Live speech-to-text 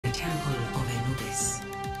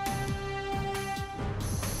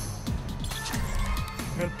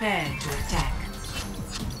Prepare to attack.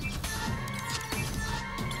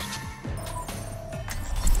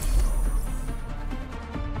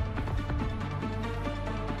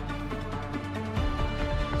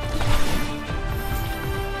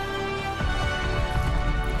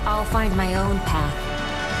 I'll find my own path.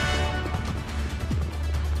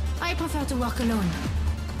 I prefer to work alone,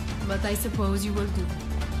 but I suppose you will do.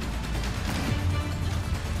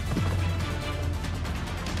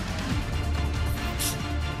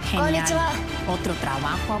 Genial. Otro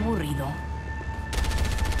trabajo aburrido.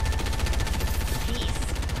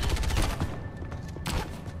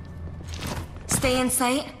 Stay in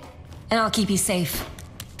sight, and I'll keep you safe.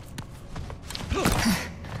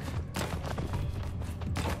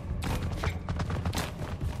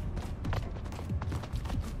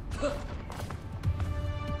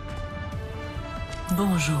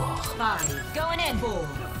 Bonjour. 5, Going in. 4,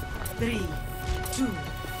 3, 2,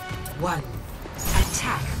 1.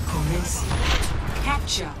 Attack commencing.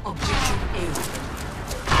 Capture objective A.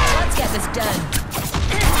 Let's get this done.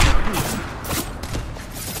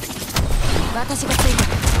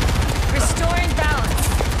 Restoring balance.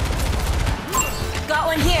 Got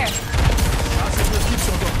one here.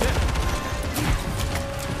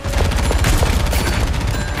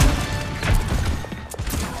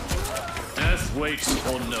 Death waits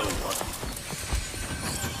for no one.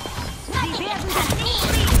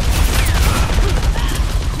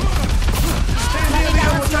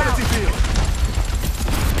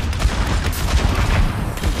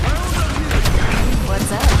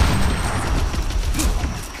 What's up?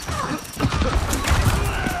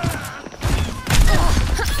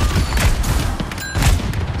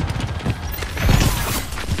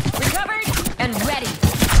 Recovered and ready.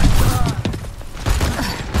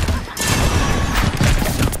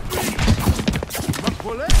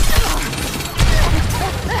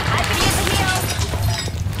 I could use a heal.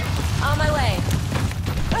 On my way.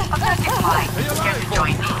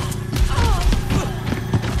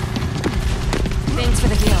 Thanks for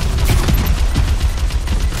the heal.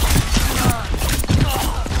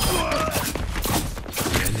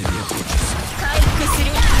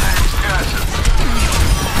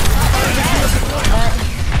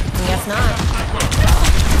 Guess not.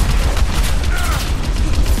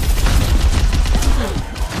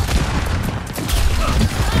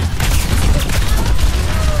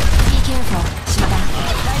 Be careful, Shimada.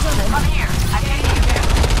 I'm here. I'm getting you there.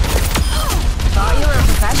 Thought you were a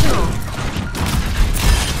professional.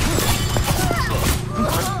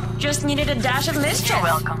 Just needed a dash of mischief. You're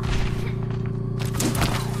welcome.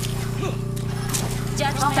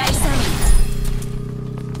 Judge Tyson.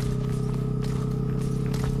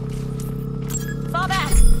 Fall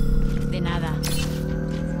back. De nada.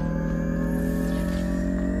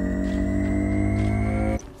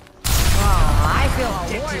 Oh, I feel warm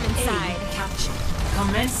Objective inside. A captured.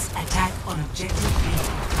 Commence attack on objective B.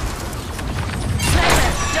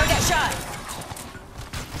 Sniper, don't get shot.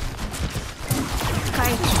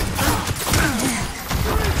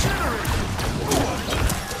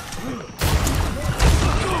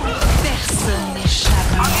 Personne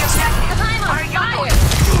n'échappe. I'm on fire.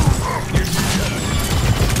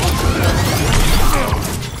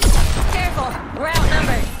 Careful, we're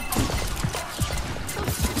outnumbered.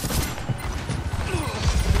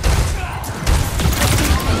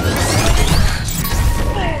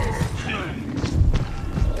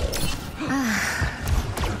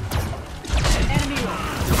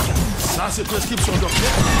 Ça, c'est prescription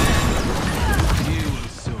docteur.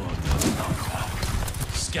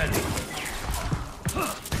 Scanning.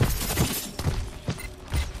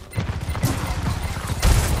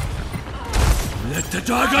 Let the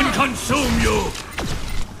dragon consume you!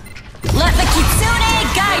 Let the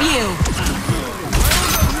Kitsune guide you.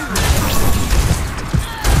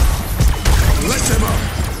 Let them up!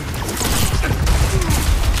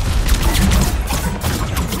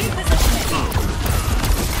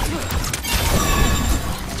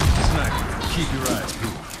 Smack. Keep your eyes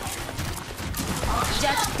peeled.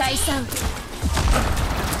 Judge Tyson.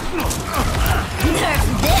 Nerf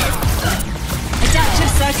this.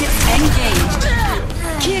 Adaptive circuits engaged.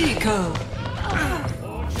 Kiriko.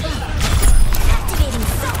 Activating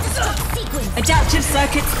self-destruct sequence. Adaptive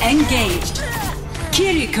circuits engaged.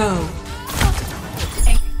 Kiriko.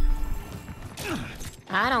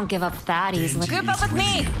 I don't give up that easily. Group up with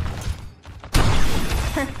me.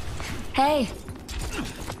 Hey.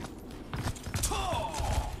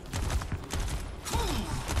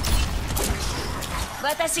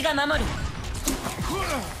 Watashi ga mamoru.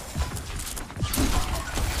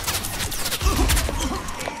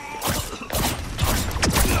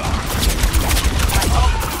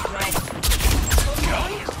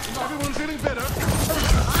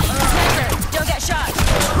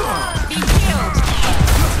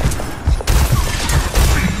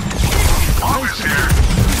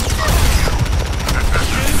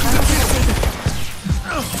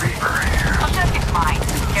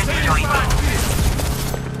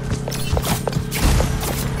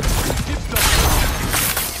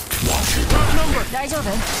 大丈夫？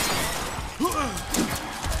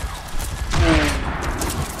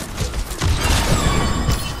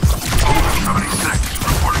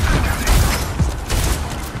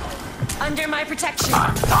 Under my protection.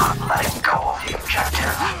 I'm not letting go of the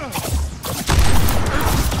objective.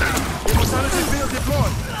 Immortality field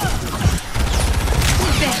deployed.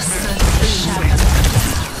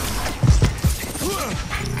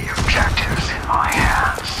 The objective's in my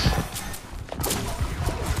hands.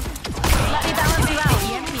 Let me balance you out.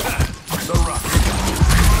 The rock.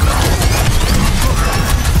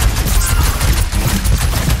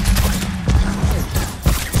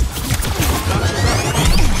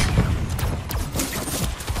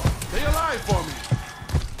 Stay alive for me.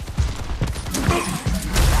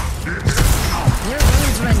 Your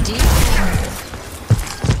wounds run deep.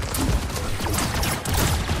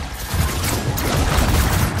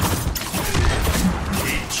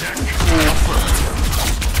 Key check. Affirmative.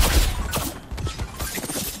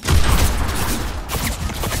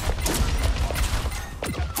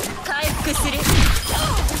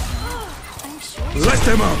 Let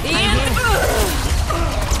them up.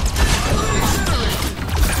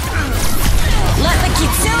 Let the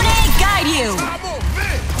Kitsune guide you!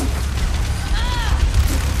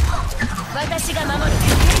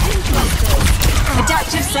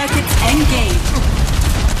 Adaptive circuits engaged.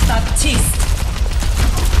 Baptiste.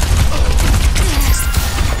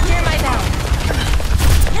 Hear my bell.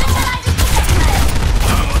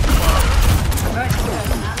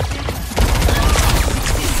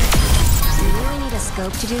 You really need a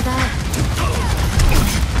scope to do that?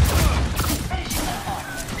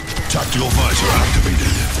 Tactical visor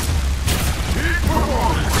activated.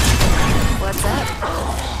 What's up?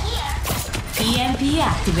 EMP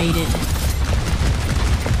activated.